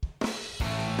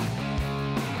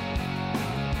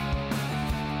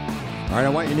All right,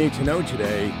 what you need to know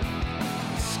today,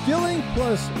 skilling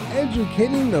plus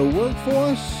educating the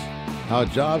workforce, how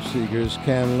job seekers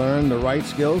can learn the right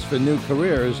skills for new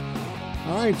careers.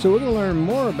 All right, so we're going to learn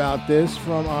more about this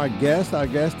from our guest. Our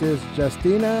guest is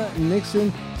Justina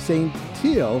Nixon St.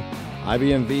 Teal,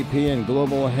 IBM VP and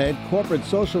Global Head Corporate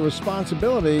Social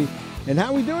Responsibility. And how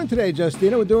are we doing today,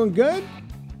 Justina? We're doing good?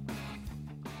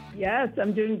 Yes,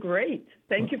 I'm doing great.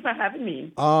 Thank you for having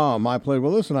me. Oh, my pleasure.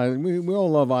 Well, listen, we all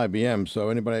love IBM, so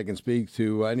anybody I can speak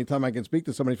to, anytime I can speak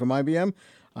to somebody from IBM,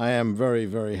 I am very,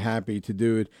 very happy to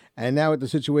do it. And now with the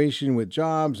situation with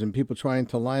jobs and people trying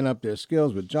to line up their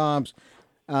skills with jobs,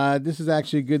 this is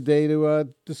actually a good day to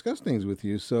discuss things with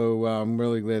you. So I'm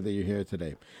really glad that you're here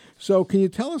today. So can you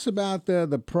tell us about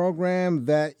the program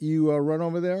that you run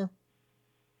over there?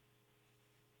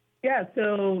 Yeah,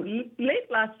 so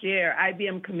late last year,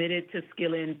 IBM committed to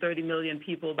skilling 30 million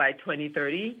people by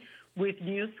 2030 with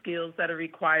new skills that are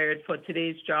required for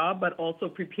today's job, but also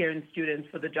preparing students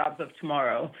for the jobs of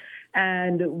tomorrow.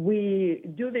 And we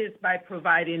do this by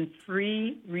providing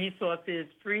free resources,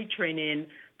 free training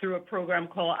through a program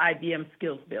called IBM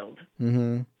Skills Build.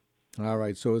 Mm-hmm. All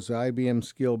right, so it's IBM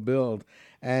Skill Build.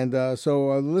 And so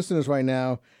our listeners right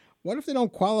now, what if they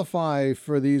don't qualify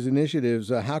for these initiatives?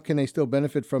 How can they still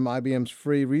benefit from IBM's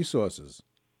free resources?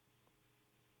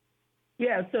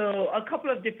 Yeah, so a couple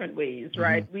of different ways,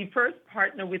 right? Mm-hmm. We first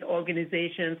partner with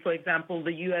organizations, for example,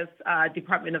 the U.S.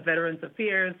 Department of Veterans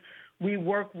Affairs. We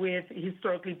work with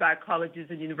historically black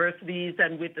colleges and universities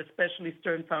and with the Especially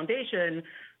Stern Foundation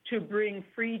to bring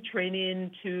free training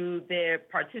to their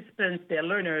participants, their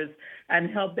learners,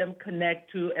 and help them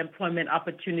connect to employment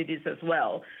opportunities as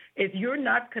well. If you're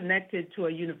not connected to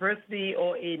a university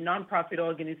or a nonprofit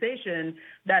organization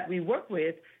that we work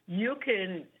with, you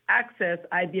can access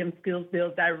IBM Skills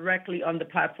Build directly on the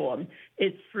platform.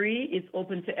 It's free, it's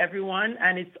open to everyone,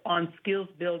 and it's on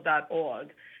skillsbuild.org.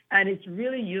 And it's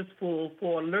really useful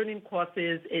for learning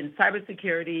courses in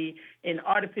cybersecurity, in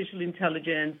artificial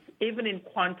intelligence, even in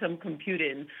quantum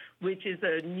computing, which is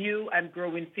a new and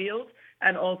growing field,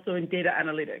 and also in data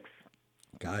analytics.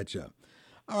 Gotcha.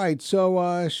 All right,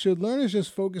 so should learners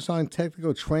just focus on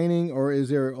technical training, or is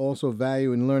there also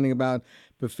value in learning about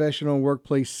professional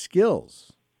workplace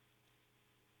skills?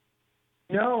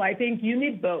 No, I think you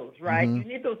need both, right? Mm-hmm.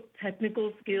 You need those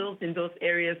technical skills in those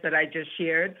areas that I just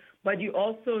shared, but you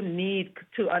also need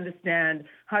to understand,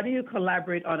 how do you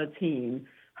collaborate on a team?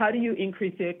 How do you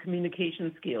increase your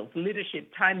communication skills,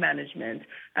 leadership, time management?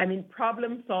 I mean,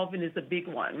 problem solving is a big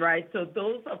one, right? So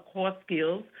those are core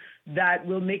skills that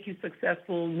will make you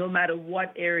successful no matter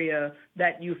what area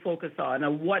that you focus on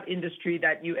or what industry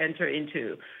that you enter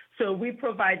into. So we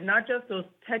provide not just those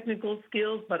technical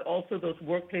skills, but also those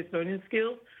workplace learning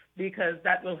skills, because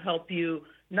that will help you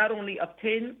not only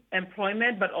obtain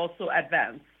employment, but also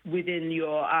advance within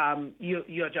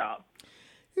your job.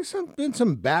 There's been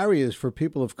some barriers for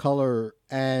people of color,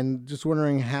 and just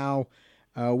wondering how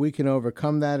we can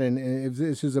overcome that, and if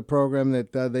this is a program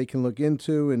that they can look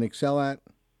into and excel at.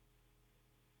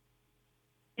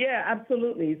 Yeah,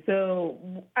 absolutely.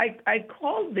 So I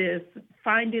call this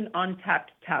finding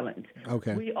untapped talent.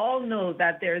 Okay. We all know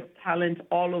that there's talent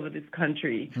all over this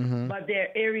country, but there are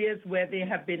areas where they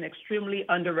have been extremely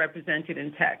underrepresented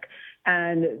in tech.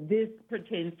 And this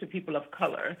pertains to people of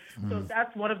color. So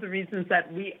that's one of the reasons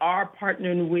that we are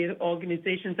partnering with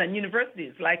organizations and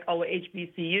universities like our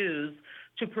HBCUs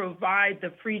to provide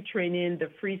the free training, the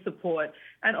free support,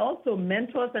 and also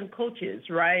mentors and coaches,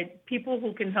 right? People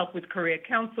who can help with career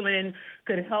counseling,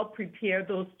 could help prepare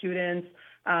those students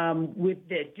with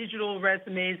their digital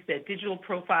resumes, their digital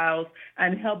profiles,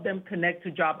 and help them connect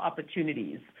to job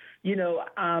opportunities. You know,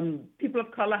 people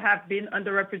of color have been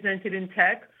underrepresented in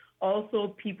tech,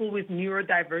 also people with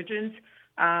neurodivergent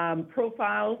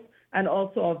profiles, and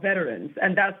also our veterans.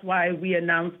 And that's why we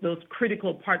announced those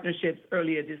critical partnerships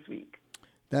earlier this week.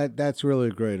 That's really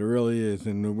great. It really is,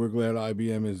 and we're glad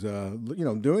IBM is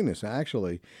doing this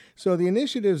actually. So the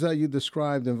initiatives that you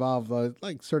described involve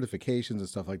like certifications and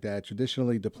stuff like that.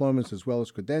 Traditionally, diplomas as well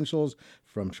as credentials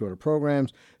from shorter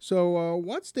programs. So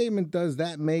what statement does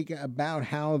that make about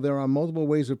how there are multiple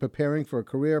ways of preparing for a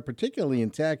career, particularly in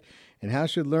tech, and how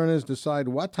should learners decide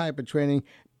what type of training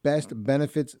best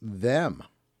benefits them?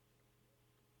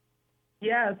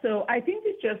 Yeah, so I think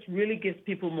it just really gives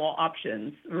people more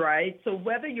options, right? So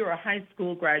whether you're a high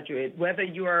school graduate, whether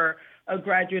you're a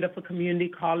graduate of a community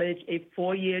college, a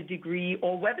 4-year degree,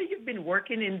 or whether you've been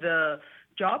working in the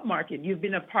job market, you've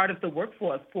been a part of the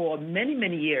workforce for many,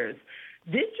 many years,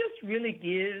 this just really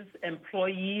gives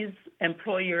employees,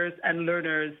 employers, and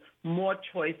learners more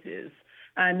choices.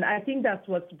 And I think that's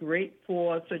what's great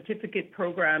for certificate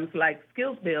programs like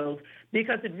Skills Build,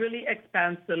 because it really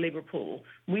expands the labor pool.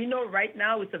 We know right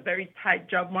now it's a very tight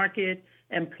job market.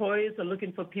 Employers are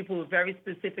looking for people with very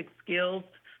specific skills.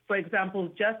 For example,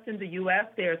 just in the U.S.,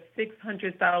 there are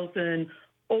 600,000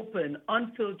 open,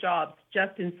 unfilled jobs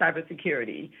just in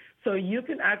cybersecurity. So you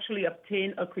can actually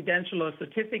obtain a credential or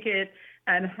certificate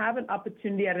and have an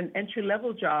opportunity at an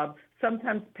entry-level job,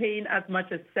 sometimes paying as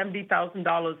much as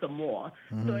 $70,000 or more.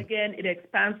 Mm-hmm. So again, it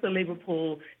expands the labor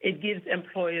pool, it gives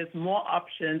employers more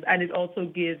options, and it also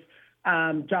gives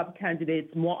job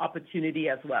candidates more opportunity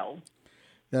as well.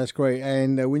 That's great.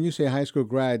 And when you say high school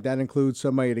grad, that includes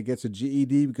somebody that gets a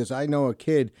GED? Because I know a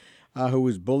kid who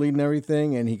was bullied and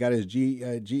everything, and he got his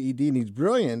GED, and he's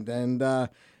brilliant. And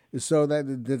so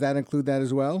does that include that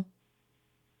as well?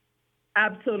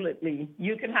 Absolutely.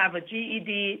 You can have a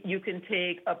GED. You can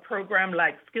take a program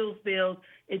like Skills Build.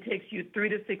 It takes you 3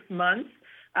 to 6 months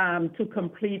to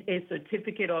complete a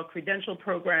certificate or credential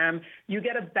program. You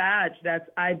get a badge that's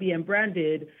IBM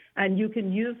branded, and you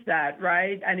can use that,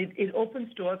 right? And it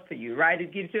opens doors for you, right?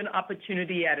 It gives you an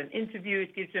opportunity at an interview.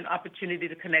 It gives you an opportunity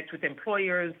to connect with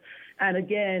employers. And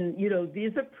again,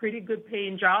 these are pretty good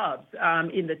paying jobs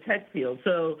in the tech field.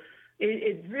 So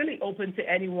it's really open to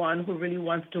anyone who really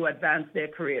wants to advance their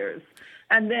careers.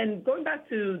 And then going back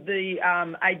to the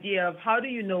idea of how do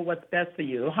you know what's best for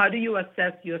you? How do you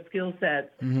assess your skill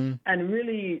sets and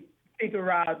really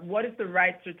figure out what is the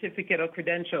right certificate or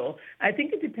credential? I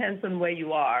think it depends on where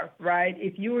you are, right?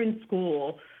 If you're in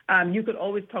school, you could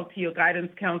always talk to your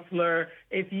guidance counselor.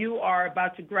 If you are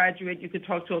about to graduate, you could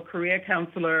talk to a career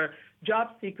counselor.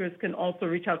 Job seekers can also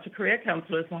reach out to career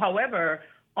counselors. However,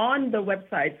 on the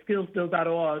website,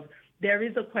 skillsbuild.org, there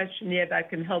is a questionnaire that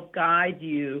can help guide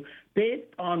you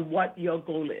based on what your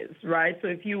goal is, right? So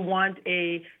if you want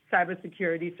a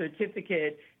cybersecurity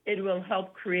certificate, it will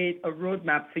help create a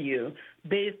roadmap for you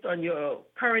based on your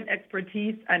current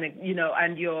expertise and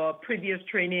your previous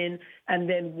training, and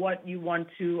then what you want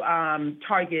to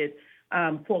target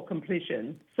for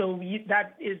completion. So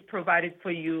that is provided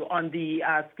for you on the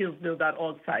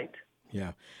skillsbuild.org site.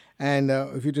 Yeah. And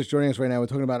if you're just joining us right now, we're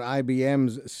talking about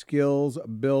IBM's Skills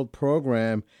Build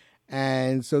program.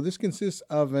 And so this consists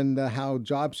of how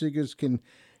job seekers can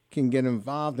get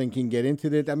involved and can get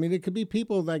into it. I mean, it could be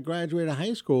people that graduated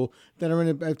high school that are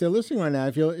if they're listening right now,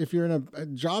 if you're in a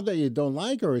job that you don't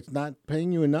like, or it's not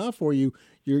paying you enough, or you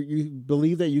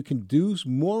believe that you can do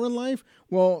more in life,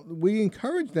 well, we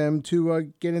encourage them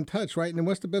to get in touch, right? And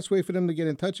what's the best way for them to get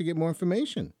in touch and get more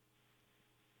information?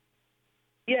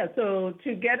 Yeah, so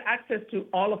to get access to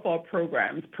all of our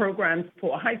programs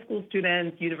for high school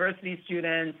students, university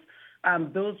students,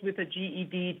 those with a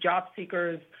GED, job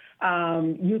seekers,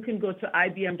 you can go to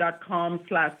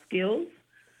ibm.com/skills.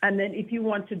 And then if you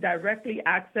want to directly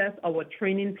access our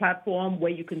training platform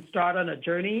where you can start on a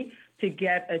journey to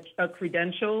get a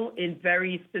credential in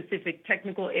very specific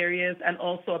technical areas and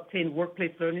also obtain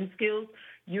workplace learning skills,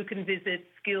 you can visit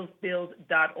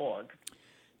skillsbuild.org.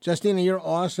 Justina, you're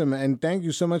awesome, and thank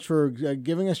you so much for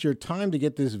giving us your time to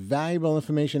get this valuable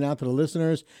information out to the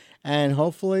listeners. And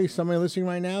hopefully somebody listening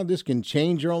right now, this can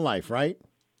change your life, right?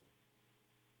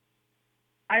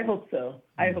 I hope so.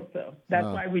 That's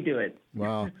why we do it.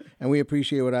 Wow. And we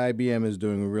appreciate what IBM is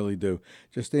doing. We really do.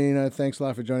 Justina, thanks a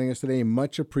lot for joining us today.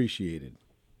 Much appreciated.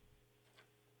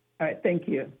 All right. Thank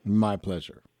you. My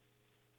pleasure.